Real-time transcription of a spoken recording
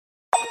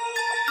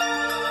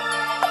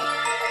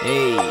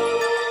Hey.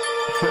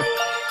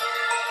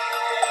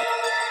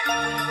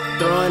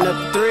 Throwing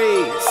up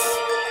threes.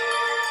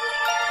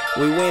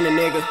 We winning,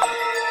 nigga.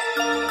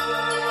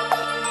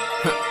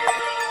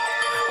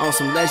 On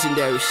some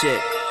legendary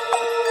shit.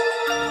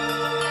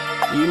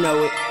 You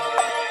know it.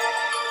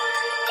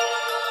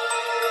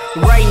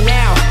 Right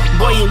now,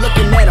 boy, you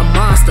looking at a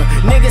monster.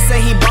 Niggas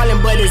say he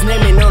ballin', but his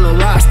name ain't on the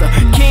roster.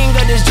 King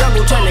of this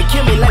jungle tryna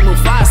kill me like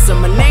Mufasa.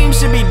 My name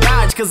should be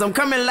Dodge, cause I'm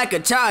coming like a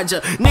charger.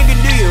 Nigga,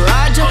 do you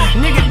Roger?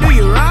 Nigga, do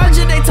you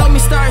Roger? They told me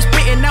start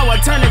spitting, now I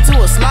turn into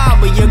a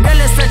slobber. Your girl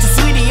is such a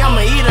sweetie,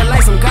 I'ma eat her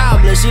like some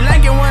cobbler. She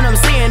like it when I'm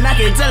saying, I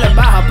can tell it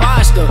by her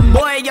posture.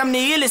 Boy, I'm the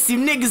illest,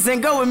 you niggas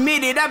ain't go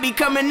admit it. I be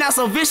coming out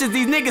so vicious,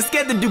 these niggas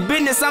scared to do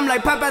business. I'm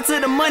like, pop out to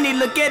the money,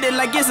 look at it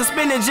like it's a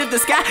spinach. If the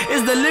sky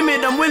is the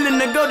limit, I'm willing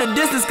to go the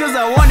distance, cause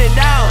I want it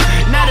down.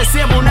 Not a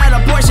sample, not a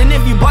portion.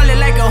 If you ball it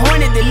like a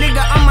hornet, then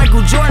nigga, I'm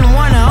Michael Jordan,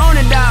 wanna own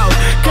it down.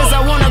 Cause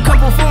I want a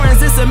couple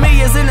foreigns, it's a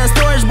millions in the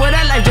storage. Boy,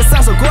 that life just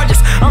sounds so gorgeous.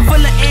 I'm full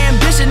of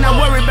ambition, not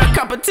worried about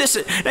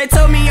competition. They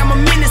told me I'm a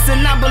menace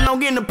and I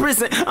belong in the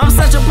prison. I'm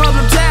such a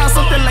problem child,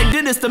 something like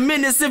Dennis the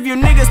Menace. If you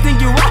niggas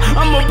think you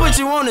raw, I'ma put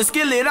you on the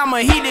skillet.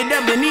 I'ma heat it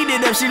up, then eat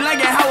it up. She like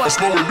it how I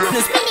slow it down.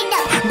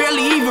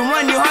 Barely even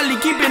run, you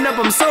hardly keeping up.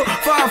 I'm so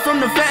far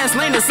from the fast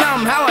lane or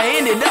somehow I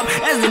ended up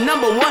as the #1.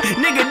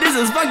 Nigga, this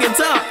is fucking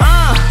tough.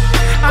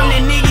 I'm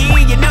the nigga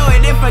and you know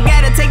it. If I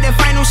gotta take that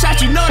final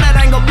shot, you know that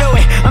I ain't gon' blow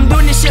it. I'm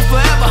doing this shit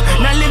forever,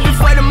 not living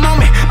for the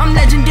moment. I'm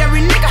legendary,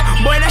 nigga,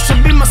 boy, that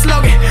should be my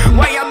slogan.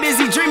 Why y'all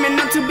busy dreaming?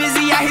 I'm too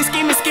busy out here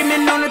scheming,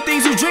 skimming on the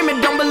things you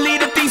dreaming. Don't believe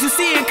the things you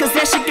seeing, cause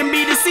that shit can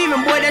be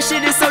deceiving. Boy, that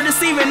shit is so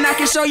deceiving. I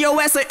can show your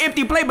ass an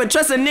empty plate, but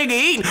trust a nigga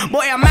eating.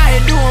 Boy, I'm out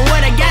here doing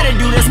what I gotta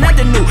do, that's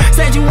nothing new.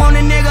 Said you want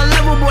a nigga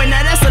level, boy,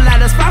 now that's a lot,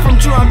 that's far from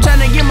true. I'm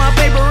trying to get my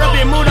paper up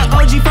and move the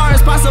OG far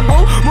as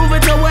possible.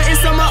 Moving to what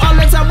is summer all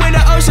the time with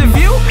the ocean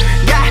view.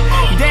 God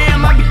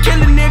damn, I be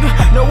killing, nigga.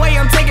 The way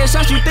I'm taking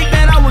shots, you think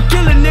that I would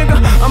kill a nigga.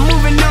 I'm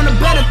moving on to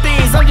better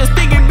things, I'm just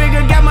thinking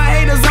bigger. Got my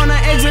haters on the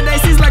edge of their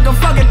seats like a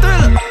fucking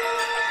thriller.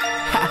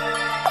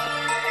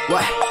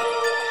 What?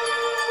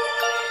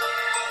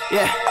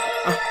 Yeah.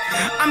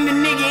 I'm the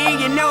nigga and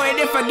you know it.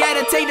 If I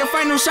gotta take the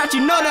final shot,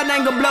 you know that I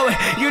ain't gon' blow it.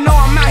 You know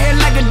I'm out here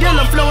like a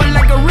dealer, flowing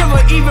like a river.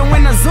 Even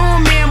when I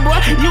zoom in, boy,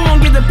 you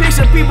won't get the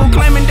picture. People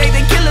claiming they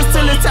kill us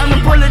till it's time to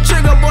pull the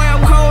trigger. Boy,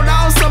 I'm cold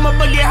all summer,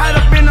 but get hot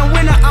up in the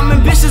winter. I'm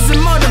ambitious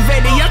and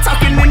motivated. Y'all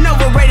talking and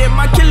overrated.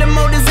 My killing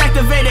mode is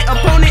activated.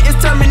 Opponent is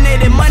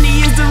terminated.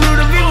 Money is the root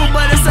of evil,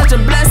 but it's such a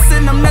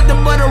blessing. I'm nothing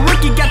but a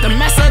rookie. Got the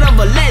method of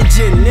a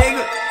legend,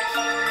 nigga.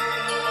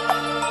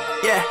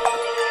 Yeah.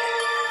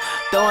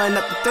 Throwing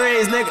up the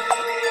threes, nigga.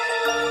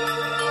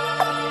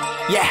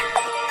 Yeah.